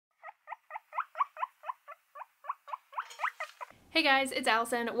Hey guys, it's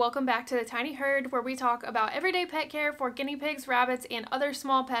Allison. Welcome back to the Tiny Herd, where we talk about everyday pet care for guinea pigs, rabbits, and other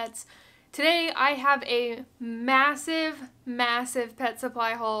small pets. Today I have a massive pet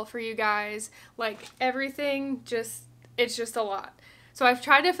supply haul for you guys. Like everything, it's just a lot. So I've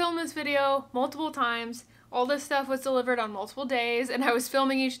tried to film this video multiple times. All this stuff was delivered on multiple days and I was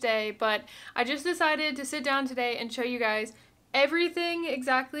filming each day, but I just decided to sit down today and show you guys everything,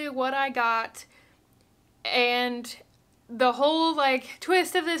 exactly what I got. And the whole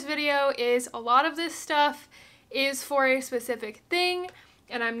twist of this video is a lot of this stuff is for a specific thing,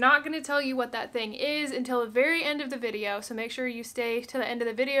 and I'm not going to tell you what that thing is until the very end of the video, so make sure you stay to the end of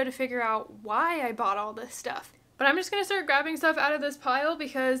the video to figure out why I bought all this stuff. But I'm just going to start grabbing stuff out of this pile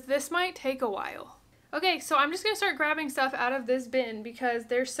because this might take a while. Okay, so I'm just going to start grabbing stuff out of this bin because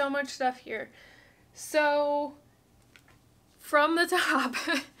there's so much stuff here. So, from the top,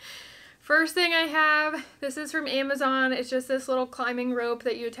 first thing I have, this is from Amazon. It's just this little climbing rope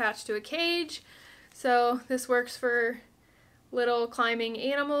that you attach to a cage. So this works for little climbing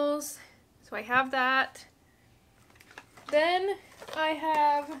animals. So I have that. Then I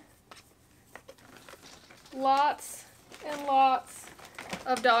have lots and lots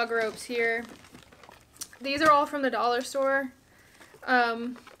of dog ropes here. These are all from the dollar store.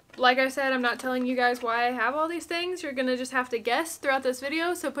 Like I said, I'm not telling you guys why I have all these things. You're gonna just have to guess throughout this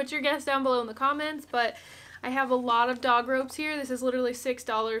video, so put your guess down below in the comments. But I have a lot of dog ropes here. This is literally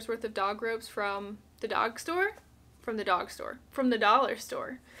 $6 worth of dog ropes from the dollar store.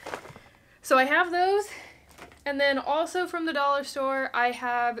 So I have those. And then also from the dollar store, I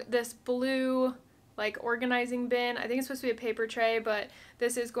have this blue organizing bin. I think it's supposed to be a paper tray, but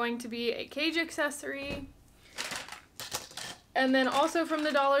this is going to be a cage accessory. And then also from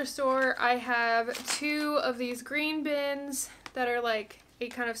the dollar store, I have two of these green bins that are a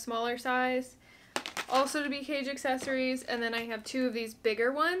kind of smaller size, also to be cage accessories. And then I have two of these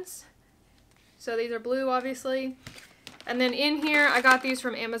bigger ones. So these are blue, obviously. And then in here, I got these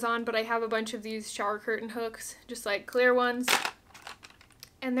from Amazon, but I have a bunch of these shower curtain hooks, just clear ones.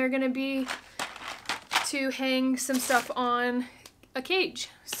 And they're gonna be to hang some stuff on a cage.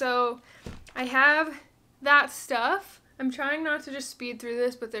 So I have that stuff. I'm trying not to just speed through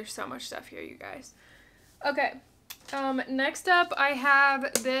this, but there's so much stuff here, you guys. Okay, next up I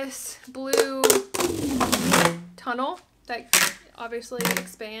have this blue tunnel that obviously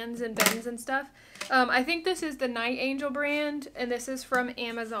expands and bends and stuff. I think this is the Night Angel brand, and this is from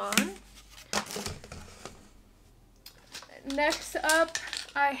Amazon. Next up,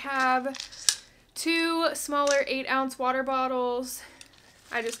 I have two smaller 8-ounce water bottles.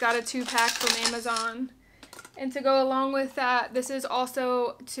 I just got a 2-pack from Amazon. And to go along with that, this is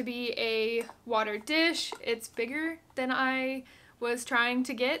also to be a water dish. It's bigger than I was trying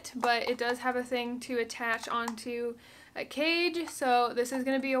to get, but it does have a thing to attach onto a cage. So this is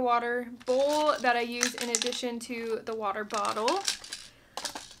going to be a water bowl that I use in addition to the water bottle.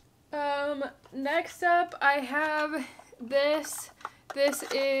 Next up, I have this. This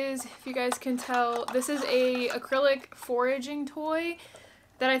is, if you guys can tell, this is a acrylic foraging toy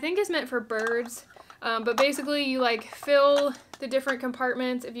that I think is meant for birds. But basically you fill the different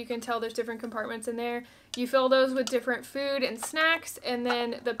compartments. If you can tell, there's different compartments in there. You fill those with different food and snacks, and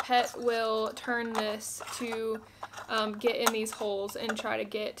then the pet will turn this to get in these holes and try to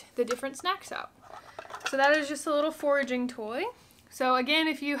get the different snacks out. So that is just a little foraging toy. So again,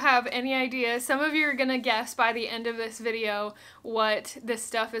 if you have any ideas, some of you are gonna guess by the end of this video what this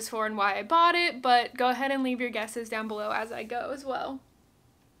stuff is for and why I bought it, but go ahead and leave your guesses down below as I go as well.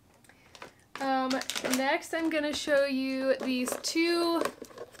 Next I'm going to show you these two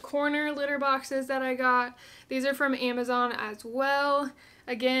corner litter boxes that I got. These are from Amazon as well.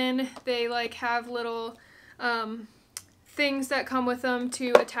 Again, they have little things that come with them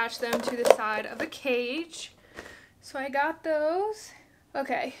to attach them to the side of a cage. So I got those.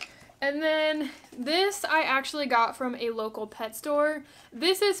 Okay. And then this I actually got from a local pet store.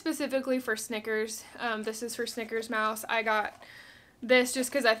 This is specifically for Snickers. This is for Snickers Mouse. I got this just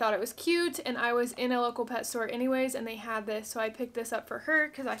because I thought it was cute, and I was in a local pet store anyways and they had this, so I picked this up for her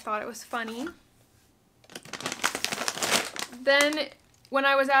because I thought it was funny. Then when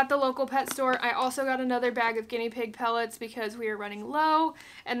I was at the local pet store, I also got another bag of guinea pig pellets because we were running low,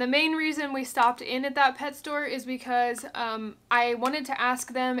 and the main reason we stopped in at that pet store is because I wanted to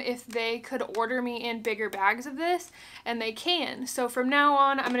ask them if they could order me in bigger bags of this, and they can. So from now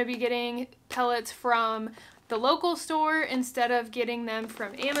on I'm going to be getting pellets from the local store instead of getting them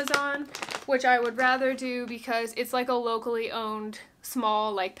from Amazon, which I would rather do because it's a locally owned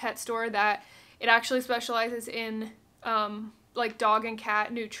small pet store that it actually specializes in like dog and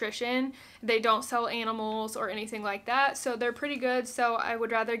cat nutrition. They don't sell animals or anything like that, so they're pretty good, so I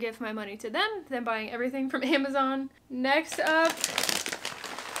would rather give my money to them than buying everything from Amazon. Next up,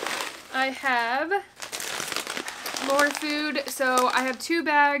 I have more food. So I have 2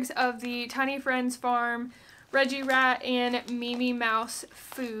 bags of the Tiny Friends Farm Reggie Rat and Mimi Mouse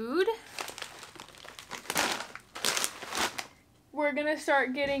food. We're gonna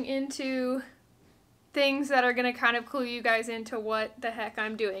start getting into things that are gonna kind of clue you guys into what the heck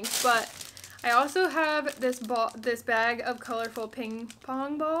I'm doing. But I also have this bag of colorful ping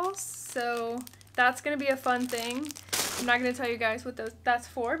pong balls, so that's gonna be a fun thing. I'm not gonna tell you guys what that's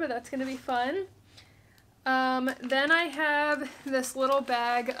for, but that's gonna be fun. Then I have this little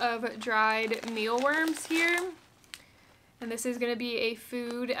bag of dried mealworms here, and this is gonna be a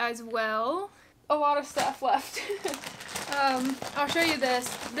food as well. A lot of stuff left. I'll show you this.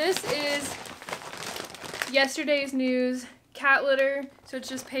 This is yesterday's news cat litter, so it's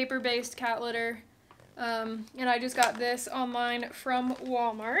just paper-based cat litter, and I just got this online from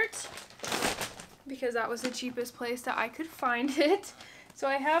Walmart because that was the cheapest place that I could find it. So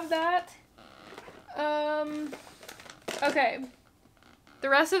I have that. Okay, the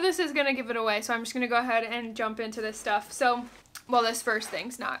rest of this is gonna give it away, so I'm just gonna go ahead and jump into this stuff. So, well, this first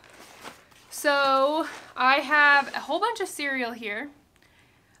thing's not. So I have a whole bunch of cereal here.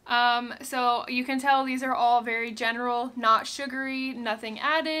 So you can tell these are all very general, not sugary, nothing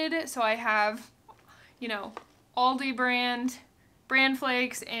added. So I have, you know, Aldi brand, Bran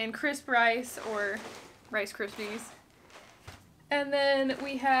Flakes, and Crisp Rice, or Rice Krispies. And then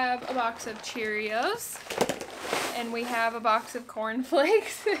we have a box of Cheerios, and we have a box of Corn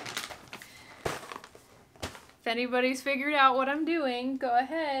Flakes. If anybody's figured out what I'm doing, go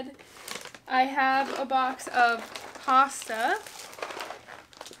ahead. I have a box of pasta.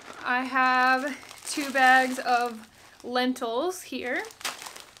 I have 2 bags of lentils here.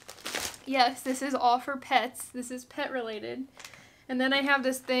 Yes, this is all for pets. This is pet related. And then I have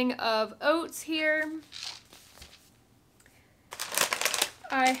this thing of oats here.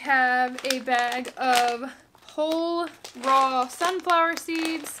 I have a bag of whole raw sunflower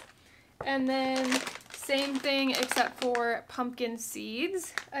seeds, and then same thing except for pumpkin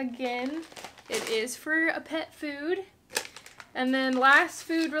seeds. Again, it is for a pet food. And then last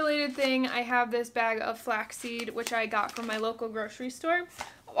food related thing, I have this bag of flaxseed, which I got from my local grocery store.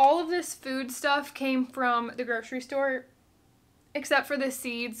 All of this food stuff came from the grocery store, except for the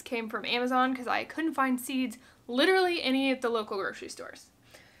seeds came from Amazon because I couldn't find seeds literally any at the local grocery stores.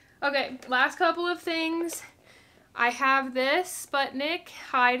 Okay, last couple of things. I have this Sputnik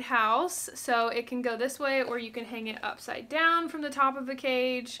hide house, so it can go this way or you can hang it upside down from the top of the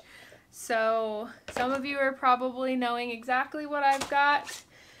cage. So some of you are probably knowing exactly what I've got.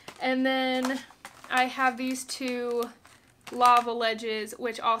 And then I have these 2 lava ledges,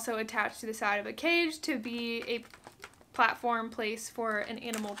 which also attach to the side of a cage to be a platform place for an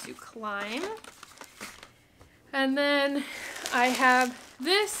animal to climb. And then I have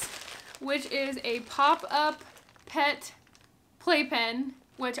this, which is a pop-up pet playpen,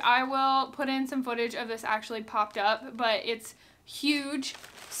 which I will put in some footage of this actually popped up, but it's huge,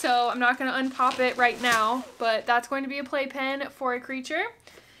 so I'm not going to unpop it right now, but that's going to be a playpen for a creature.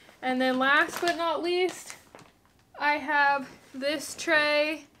 And then last but not least, I have this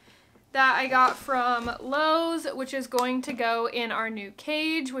tray that I got from Lowe's, which is going to go in our new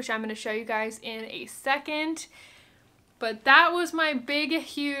cage, which I'm going to show you guys in a second. But that was my big,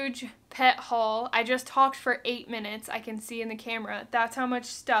 huge pet haul. I just talked for 8 minutes. I can see in the camera. That's how much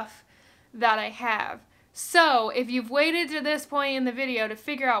stuff that I have. So, if you've waited to this point in the video to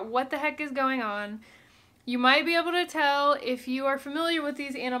figure out what the heck is going on, you might be able to tell if you are familiar with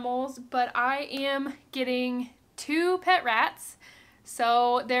these animals, but I am getting 2 pet rats.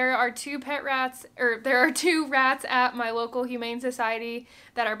 So there are 2 rats at my local humane society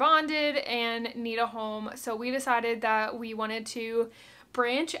that are bonded and need a home. So we decided that we wanted to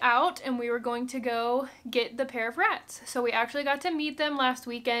branch out and we were going to go get the pair of rats. So we actually got to meet them last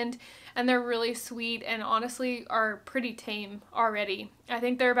weekend, and they're really sweet and honestly are pretty tame already. I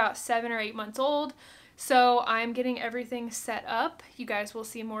think they're about 7 or 8 months old. So I'm getting everything set up. You guys will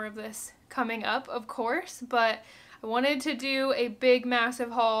see more of this coming up, of course, but I wanted to do a big,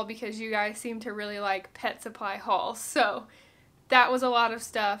 massive haul because you guys seem to really like pet supply hauls. So that was a lot of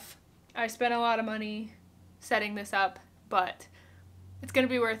stuff. I spent a lot of money setting this up, but it's going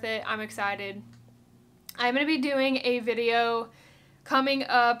to be worth it. I'm excited. I'm going to be doing a video coming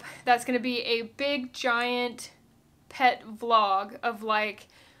up that's going to be a big, giant pet vlog of like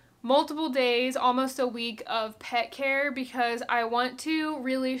multiple days, almost a week of pet care, because I want to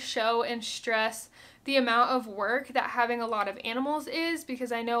really show and stress the amount of work that having a lot of animals is,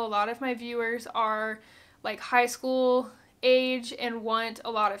 because I know a lot of my viewers are like high school age and want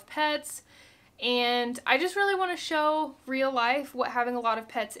a lot of pets. And I just really want to show real life what having a lot of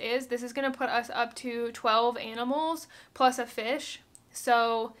pets is. This is going to put us up to 12 animals plus a fish.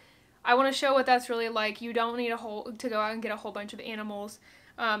 So I want to show what that's really like. You don't need to go out and get a whole bunch of animals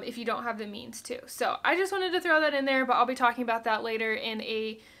if you don't have the means to. So I just wanted to throw that in there, but I'll be talking about that later in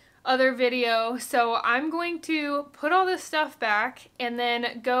a other video. So I'm going to put all this stuff back and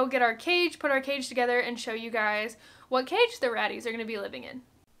then go get our cage, put our cage together, and show you guys what cage the ratties are going to be living in.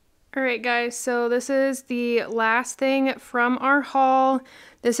 Alright guys, so this is the last thing from our haul.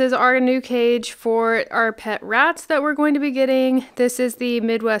 This is our new cage for our pet rats that we're going to be getting. This is the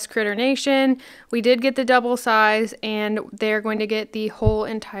Midwest Critter Nation. We did get the double size and they're going to get the whole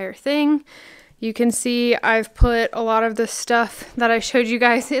entire thing. You can see I've put a lot of the stuff that I showed you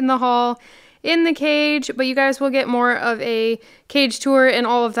guys in the haul in the cage, but you guys will get more of a cage tour and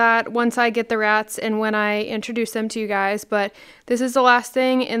all of that once I get the rats and when I introduce them to you guys. But this is the last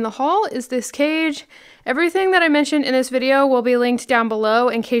thing in the haul, is this cage. Everything that I mentioned in this video will be linked down below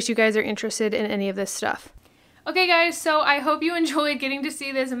in case you guys are interested in any of this stuff. Okay guys, so I hope you enjoyed getting to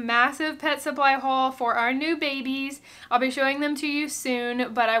see this massive pet supply haul for our new babies. I'll be showing them to you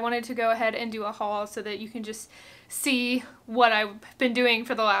soon, but I wanted to go ahead and do a haul so that you can just see what I've been doing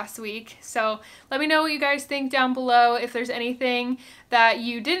for the last week. So let me know what you guys think down below. If there's anything that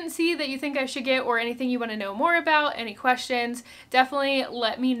you didn't see that you think I should get, or anything you want to know more about, any questions, definitely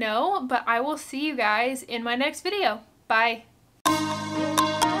let me know. But I will see you guys in my next video. Bye.